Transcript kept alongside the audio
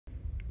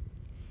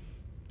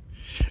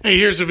Hey,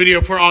 here's a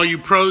video for all you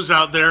pros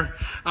out there.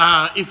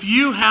 If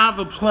you have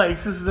a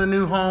place, this is a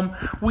new home.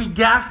 We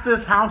gassed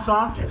this house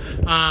off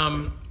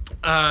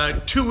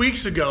 2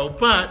 weeks ago,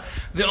 but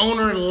the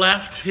owner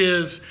left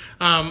his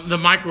the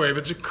microwave.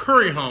 It's a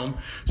curry home,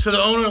 so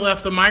the owner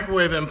left the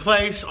microwave in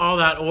place. All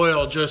that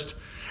oil just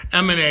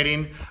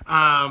emanating,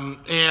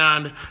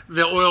 and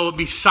the oil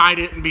beside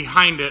it and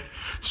behind it.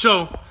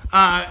 So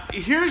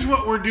here's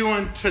what we're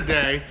doing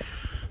today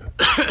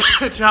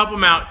to help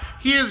him out.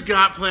 He has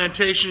got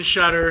plantation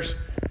shutters,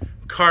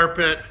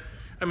 carpet.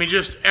 I mean,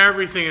 just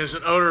everything is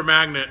an odor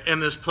magnet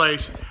in this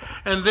place.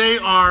 And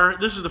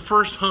this is the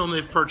first home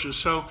they've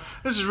purchased. So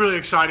this is really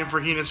exciting for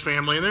he and his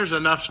family, and there's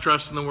enough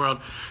stress in the world.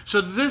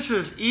 So this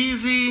is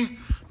easy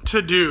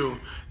to do.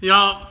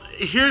 Y'all,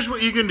 here's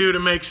what you can do to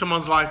make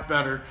someone's life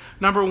better.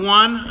 Number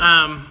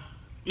one,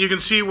 you can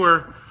see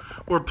we're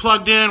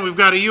plugged in. We've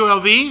got a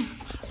ULV,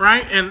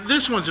 right? And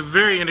this one's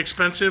very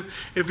inexpensive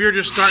if you're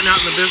just starting out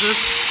in the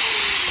business.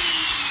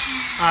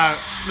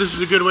 This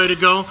is a good way to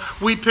go.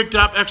 We picked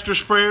up extra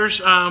sprayers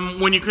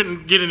when you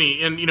couldn't get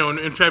any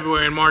in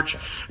February and March,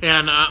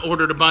 and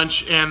ordered a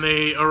bunch, and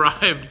they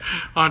arrived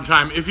on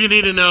time. If you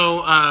need to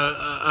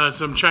know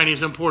some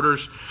Chinese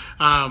importers,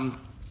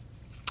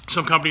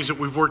 some companies that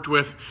we've worked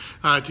with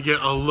to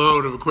get a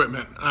load of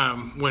equipment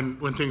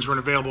when things weren't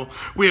available.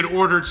 We had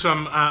ordered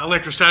some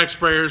electrostatic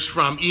sprayers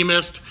from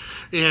eMist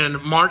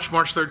in March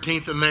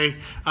 13th, and they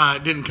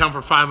didn't come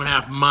for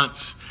 5.5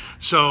 months.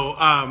 So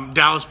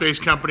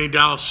Dallas-based company,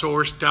 Dallas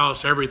sourced,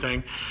 Dallas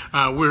everything.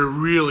 We're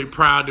really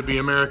proud to be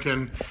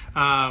American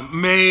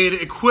made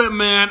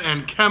equipment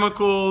and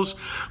chemicals.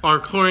 Our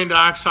chlorine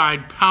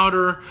dioxide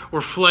powder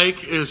or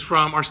flake is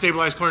from, our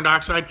stabilized chlorine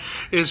dioxide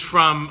is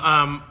from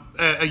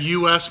a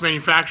U.S.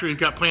 manufacturer. He's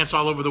got plants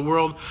all over the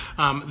world.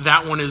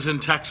 That one is in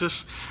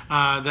Texas.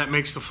 That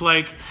makes the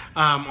flake.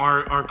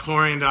 Our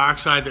chlorine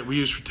dioxide that we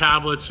use for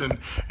tablets and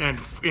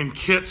in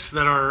kits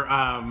that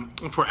are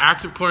for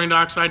active chlorine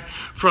dioxide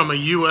from a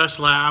U.S.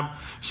 lab.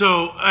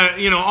 So,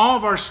 all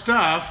of our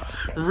stuff,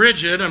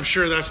 rigid, I'm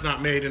sure that's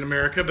not made in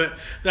America, but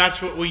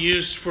that's what we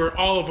use for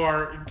all of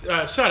our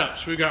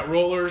setups. We've got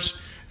rollers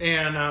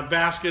and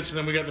baskets, and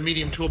then we got the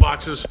medium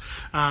toolboxes,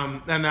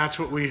 and that's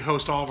what we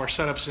host all of our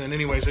setups in.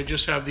 Anyways, I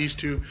just have these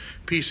two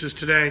pieces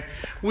today.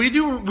 We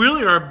do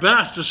really our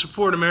best to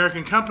support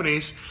American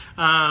companies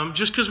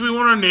just because we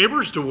want our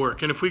neighbors to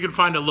work, and if we can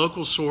find a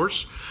local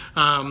source,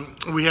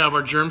 we have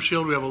our Germ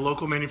Shield, we have a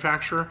local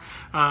manufacturer.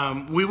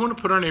 We want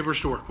to put our neighbors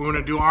to work. We want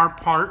to do our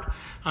part,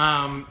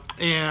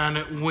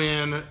 and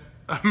when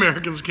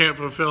Americans can't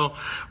fulfill,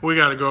 we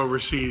got to go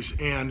overseas,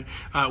 and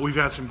we've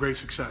had some great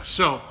success.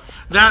 So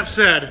that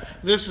said,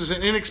 this is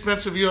an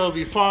inexpensive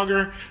ULV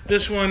fogger.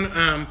 This one,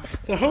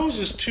 the hose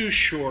is too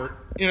short,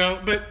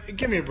 but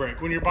give me a break.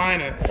 When you're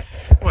buying a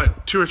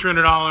 $200 or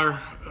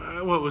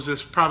 $300, what was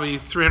this? Probably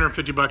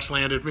 $350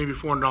 landed, maybe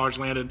 $400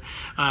 landed.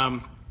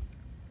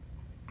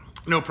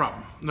 No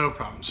problem, no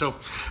problem. So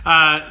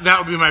that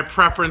would be my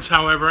preference,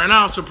 however, and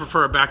I also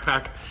prefer a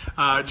backpack,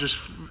 just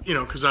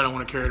because I don't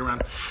want to carry it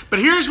around. But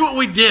here's what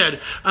we did.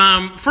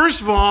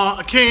 First of all,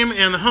 I came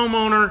and the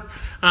homeowner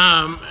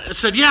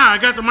said, "Yeah, I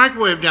got the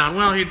microwave down."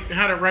 Well, he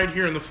had it right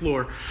here in the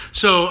floor.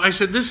 So I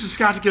said, "This has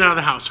got to get out of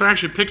the house." So I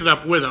actually picked it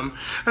up with him.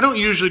 I don't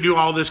usually do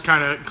all this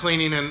kind of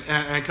cleaning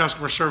and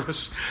customer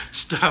service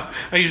stuff.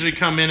 I usually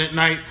come in at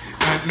night,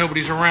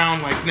 nobody's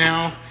around like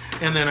now,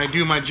 and then I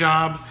do my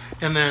job.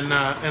 And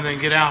then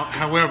get out.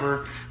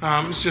 However,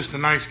 it's just a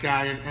nice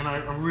guy, and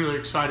I'm really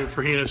excited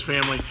for he and his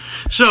family.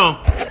 So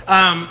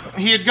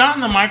he had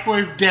gotten the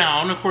microwave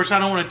down. Of course, I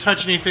don't want to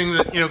touch anything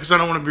that because I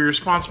don't want to be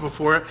responsible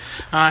for it.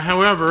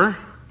 However,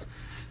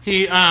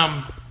 he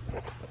had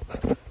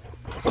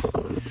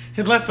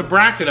left the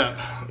bracket up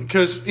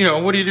because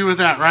what do you do with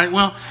that, right?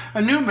 Well,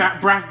 a new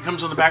bracket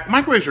comes on the back.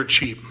 Microwaves are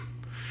cheap,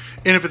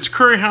 and if it's a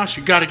curry house,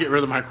 you got to get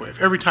rid of the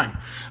microwave every time.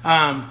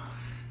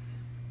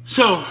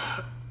 So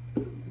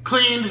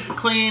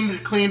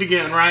cleaned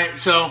again, right?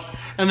 So,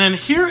 and then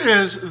here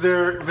is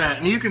their vent,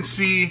 and you can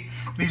see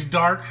these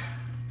dark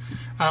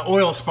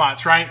oil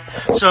spots, right?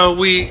 So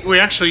we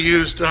actually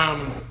used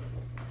palm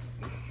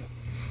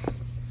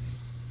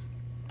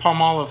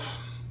olive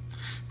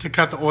to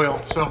cut the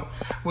oil. So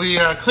we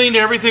cleaned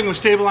everything with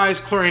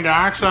stabilized chlorine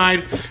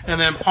dioxide, and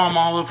then palm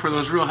olive for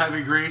those real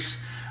heavy grease.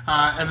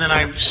 And then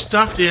I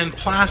stuffed in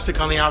plastic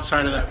on the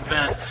outside of that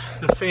vent.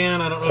 The fan,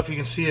 I don't know if you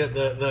can see it.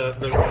 The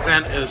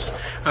vent is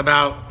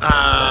about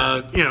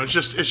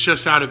it's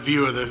just out of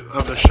view of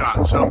the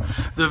shot. So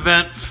the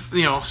vent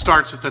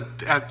starts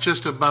at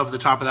just above the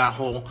top of that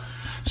hole.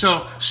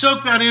 So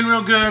soak that in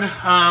real good.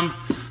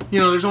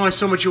 There's only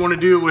so much you want to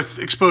do with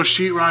exposed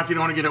sheetrock. You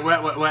don't want to get it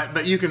wet.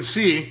 But you can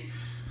see.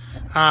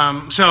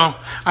 So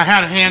I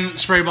had a hand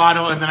spray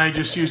bottle, and then I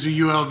just used a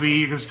ULV.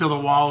 You can still, the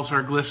walls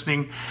are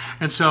glistening.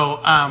 And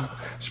so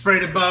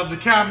sprayed above the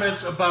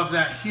cabinets, above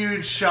that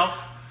huge shelf.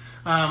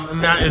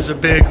 And that is a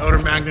big odor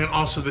magnet.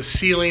 Also the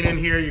ceiling in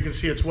here, you can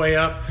see it's way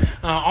up.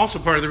 Also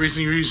part of the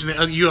reason you're using the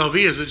ULV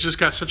is it's just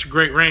got such a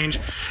great range.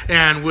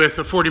 And with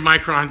a 40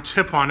 micron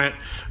tip on it,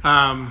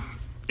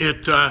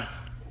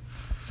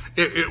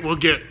 it will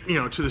get, you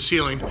know, to the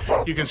ceiling.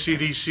 You can see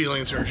these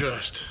ceilings are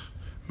just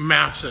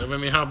massive. I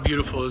mean, how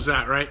beautiful is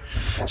that, right?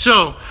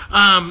 So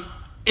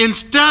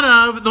instead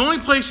of, the only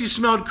place he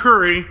smelled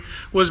curry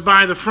was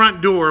by the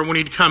front door when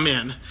he'd come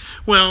in.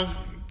 Well,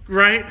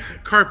 right,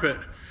 carpet,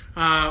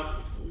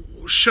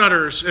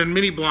 shutters and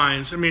mini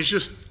blinds. I mean, it's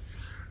just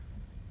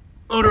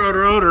odor,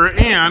 odor, odor,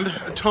 and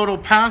a total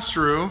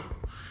pass-through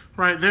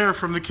right there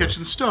from the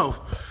kitchen stove.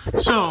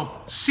 So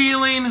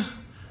ceiling,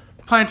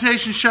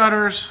 plantation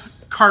shutters,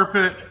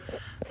 carpet,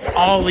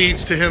 all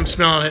leads to him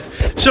smelling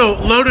it. So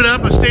loaded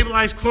up a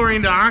stabilized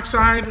chlorine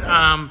dioxide,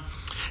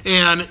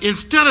 and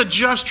instead of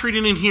just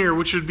treating in here,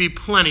 which would be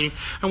plenty,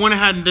 I went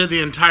ahead and did the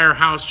entire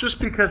house just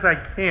because I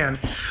can.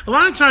 A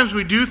lot of times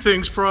we do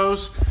things,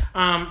 pros,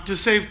 to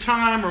save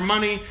time or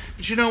money,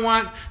 but you know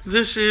what?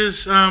 This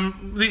is,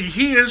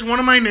 he is one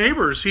of my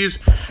neighbors. He's,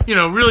 you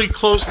know, really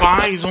close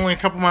by. He's only a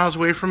couple miles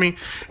away from me,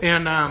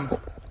 and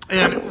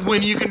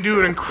when you can do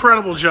an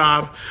incredible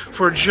job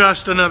for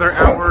just another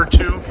hour or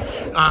two,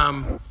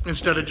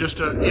 instead of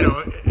just a, you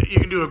know, you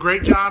can do a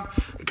great job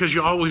because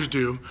you always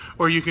do,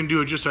 or you can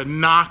do just a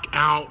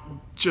knockout,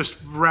 just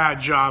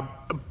rad job,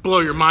 blow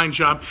your mind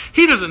job.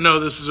 He doesn't know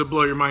this is a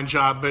blow your mind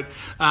job,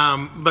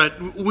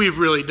 but we've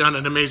really done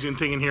an amazing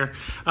thing in here.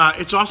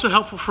 It's also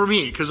helpful for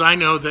me because I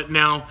know that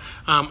now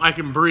I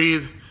can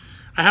breathe.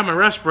 I have my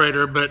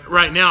respirator, but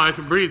right now I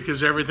can breathe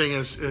because everything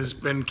has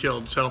been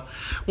killed. So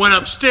went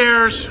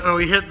upstairs,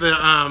 we hit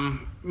the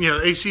you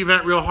know, AC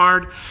vent real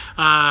hard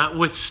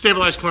with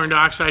stabilized chlorine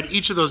dioxide,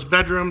 each of those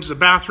bedrooms, the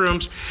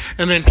bathrooms,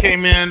 and then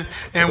came in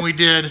and we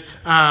did you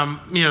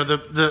know,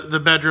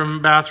 the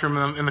bedroom, bathroom,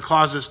 and the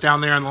closets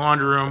down there in the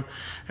laundry room,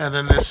 and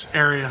then this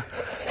area.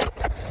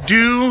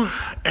 Do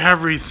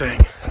everything.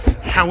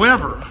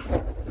 However,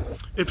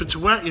 if it's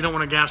wet, you don't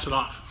want to gas it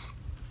off,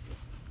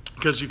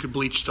 because you could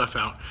bleach stuff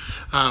out.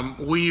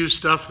 We use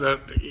stuff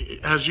that,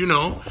 as you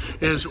know,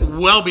 is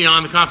well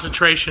beyond the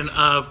concentration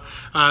of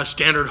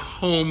standard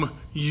home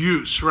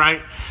use,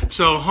 right?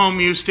 So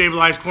home use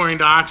stabilized chlorine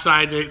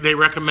dioxide, they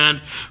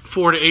recommend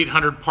 400 to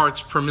 800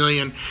 parts per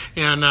million,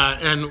 and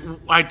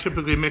I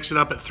typically mix it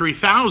up at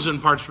 3,000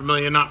 parts per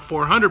million, not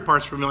 400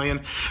 parts per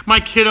million. My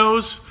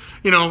kiddos,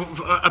 you know,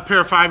 a pair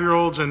of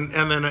 5-year-olds and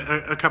then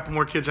a couple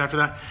more kids after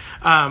that,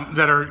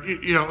 that are,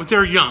 you know,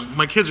 they're young.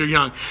 My kids are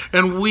young.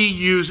 And we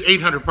use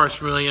 800 parts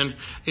per million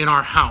in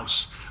our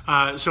house.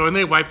 So, and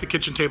they wipe the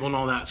kitchen table and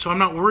all that. So I'm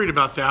not worried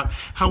about that.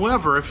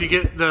 However, if you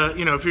get the,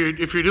 you know, if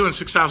you're doing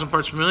 6,000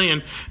 parts per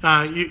million,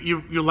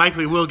 you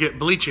likely will get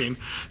bleaching.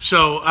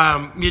 So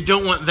you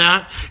don't want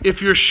that.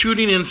 If you're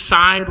shooting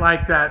inside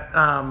like that,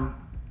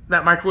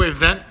 that microwave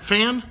vent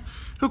fan,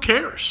 who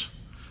cares?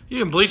 You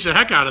can bleach the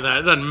heck out of that.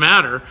 It doesn't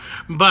matter.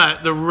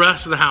 But the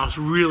rest of the house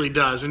really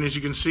does. And as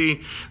you can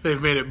see,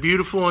 they've made it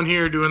beautiful in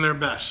here, doing their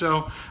best.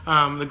 So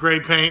the gray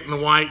paint and the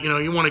white, you know,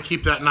 you want to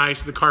keep that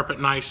nice, the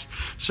carpet nice.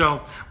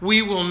 So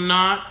we will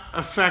not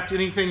affect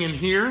anything in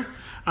here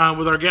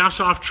with our gas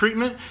off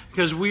treatment,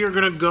 because we are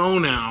going to go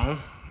now.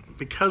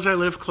 Because I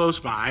live close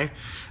by,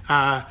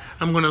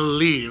 I'm going to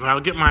leave. I'll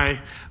get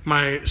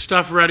my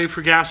stuff ready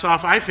for gas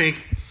off. I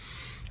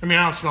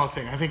don't smell a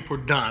thing. I think we're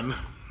done.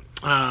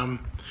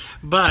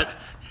 But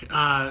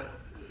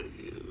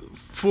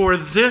for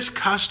this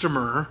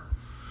customer,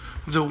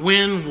 the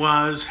win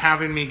was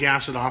having me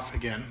gas it off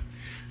again.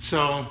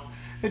 So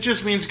it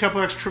just means a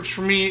couple extra trips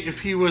for me. If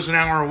he was an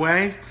hour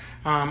away,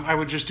 I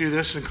would just do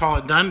this and call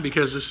it done,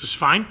 because this is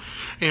fine.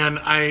 And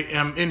I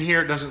am in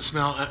here, it doesn't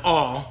smell at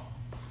all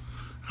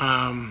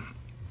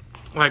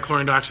like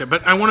chlorine dioxide.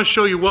 But I want to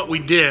show you what we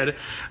did.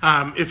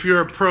 If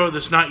you're a pro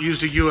that's not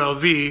used a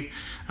ULV,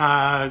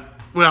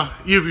 well,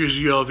 you've used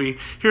ULV.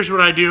 Here's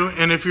what I do,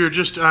 and if you're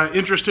just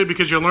interested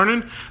because you're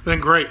learning, then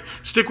great.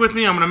 Stick with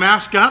me. I'm going to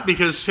mask up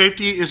because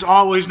safety is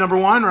always number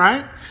one,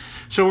 right?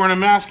 So we're going to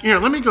mask. Here,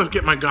 let me go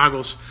get my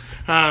goggles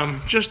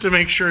just to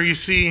make sure you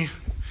see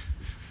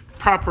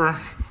proper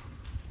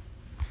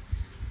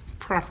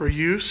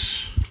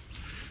use.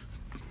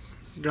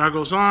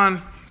 Goggles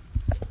on,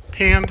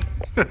 hand,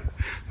 not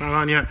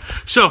on yet.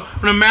 So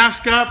I'm going to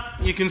mask up.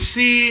 You can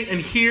see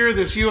and hear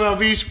this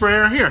ULV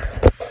sprayer here.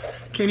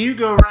 Can you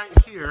go right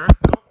here?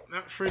 Nope,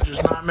 that fridge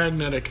is not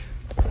magnetic.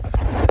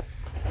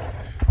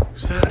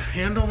 Is that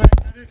handle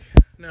magnetic?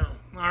 No.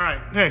 All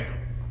right. Hey,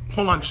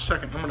 hold on just a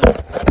second. I'm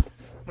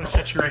gonna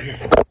set you right here.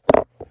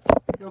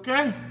 You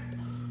okay?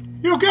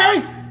 You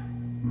okay?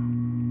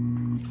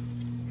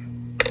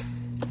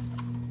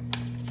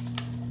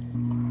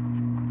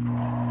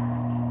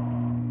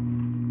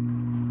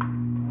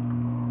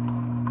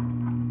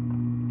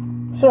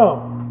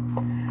 So,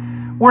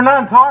 we're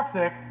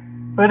non-toxic,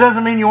 but it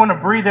doesn't mean you want to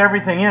breathe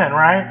everything in,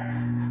 right?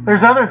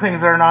 There's other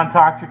things that are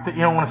non-toxic that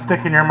you don't want to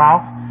stick in your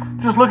mouth.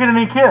 Just look at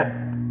any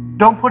kid.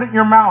 Don't put it in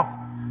your mouth.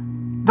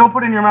 Don't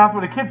put it in your mouth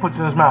what a kid puts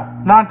in his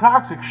mouth.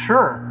 Non-toxic,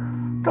 sure.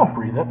 Don't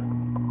breathe it.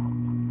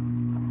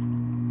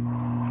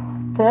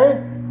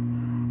 Okay?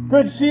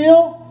 Good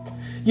seal.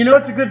 You know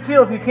it's a good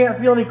seal if you can't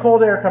feel any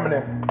cold air coming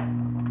in.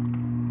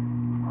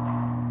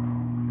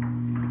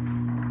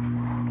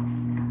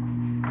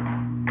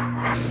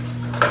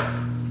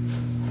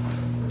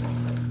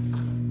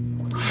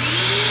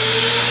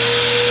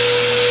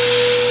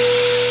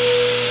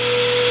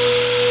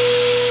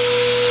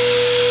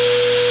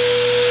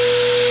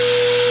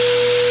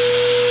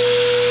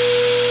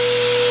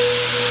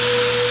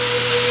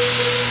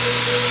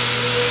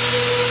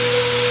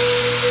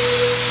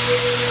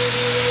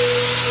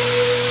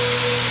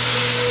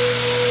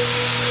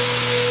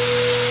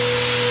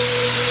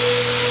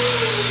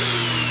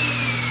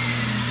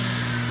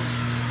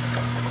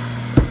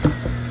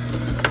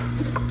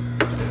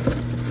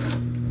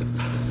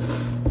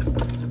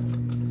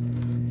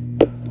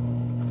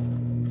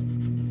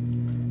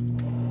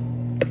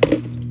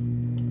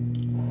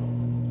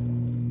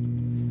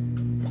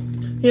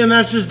 Yeah, and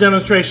that's just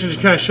demonstration to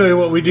kind of show you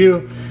what we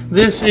do.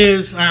 This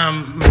is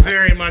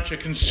very much a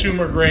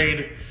consumer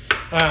grade.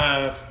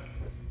 I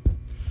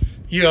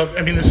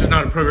mean, this is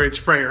not a pro grade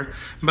sprayer,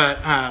 but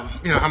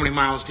you know, how many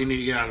miles do you need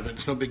to get out of it?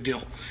 It's no big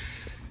deal.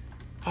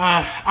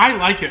 I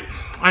like it.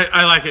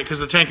 I like it because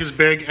the tank is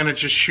big and it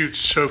just shoots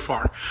so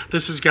far.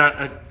 This has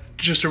got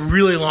just a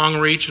really long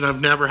reach, and I've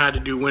never had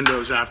to do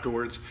windows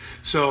afterwards.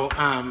 So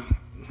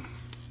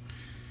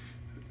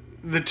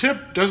the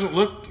tip doesn't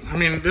look, I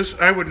mean, this,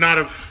 I would not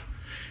have,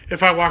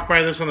 if I walked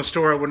by this on the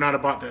store, I would not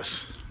have bought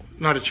this.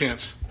 Not a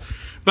chance.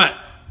 But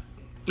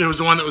it was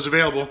the one that was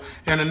available,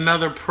 and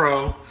another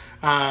pro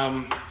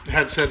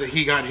had said that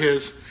he got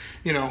his,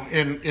 you know,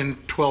 in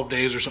 12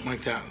 days or something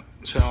like that.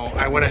 So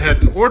I went ahead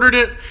and ordered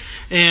it,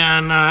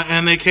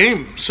 and they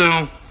came.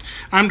 So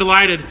I'm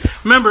delighted.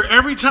 Remember,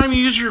 every time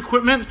you use your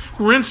equipment,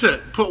 rinse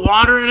it, put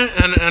water in it,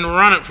 and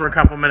run it for a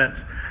couple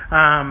minutes.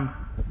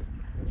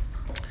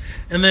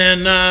 And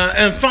then,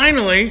 and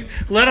finally,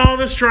 let all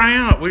this dry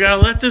out. We gotta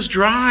let this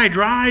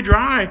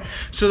dry,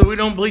 so that we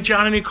don't bleach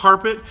out any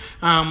carpet.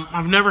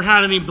 I've never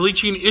had any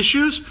bleaching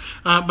issues,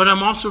 but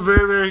I'm also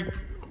very,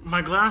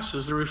 my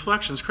glasses, the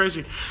reflection's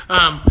crazy.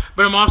 But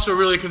I'm also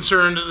really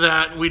concerned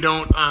that we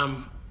don't,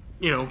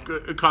 you know,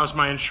 cause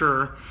my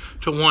insurer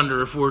to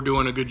wonder if we're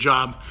doing a good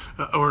job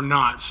or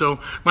not. So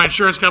my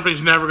insurance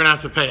company's never gonna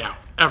have to pay out,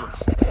 ever.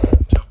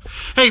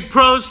 Hey,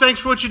 pros, thanks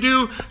for what you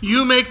do.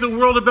 You make the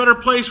world a better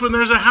place when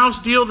there's a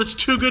house deal that's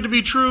too good to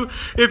be true.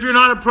 If you're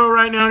not a pro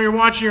right now and you're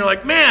watching, you're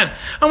like, man,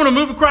 I'm going to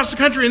move across the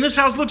country and this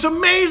house looks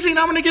amazing.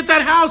 I'm going to get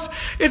that house.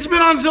 It's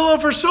been on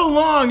Zillow for so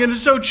long and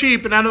it's so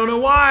cheap and I don't know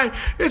why.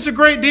 It's a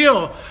great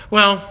deal.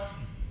 Well,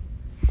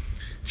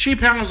 cheap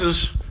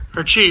houses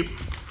are cheap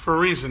for a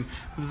reason.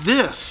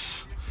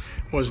 This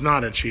was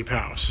not a cheap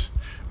house.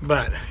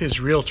 But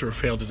his realtor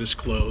failed to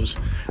disclose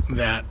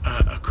that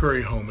a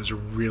curry home is a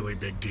really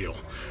big deal.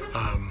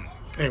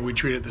 And we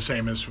treat it the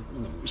same as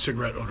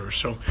cigarette odors.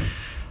 So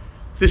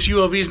this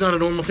ULV is not a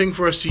normal thing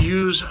for us to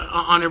use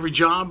on every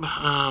job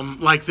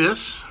like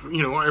this,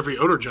 you know, every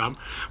odor job.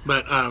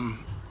 But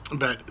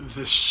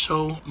there's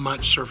so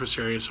much surface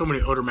area, so many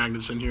odor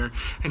magnets in here,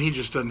 and he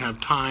just doesn't have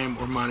time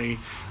or money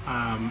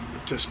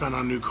to spend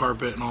on new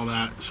carpet and all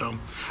that. So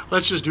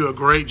let's just do a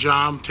great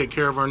job, take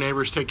care of our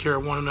neighbors, take care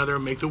of one another,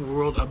 and make the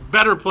world a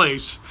better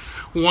place,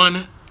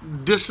 one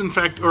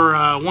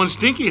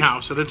stinky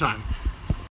house at a time.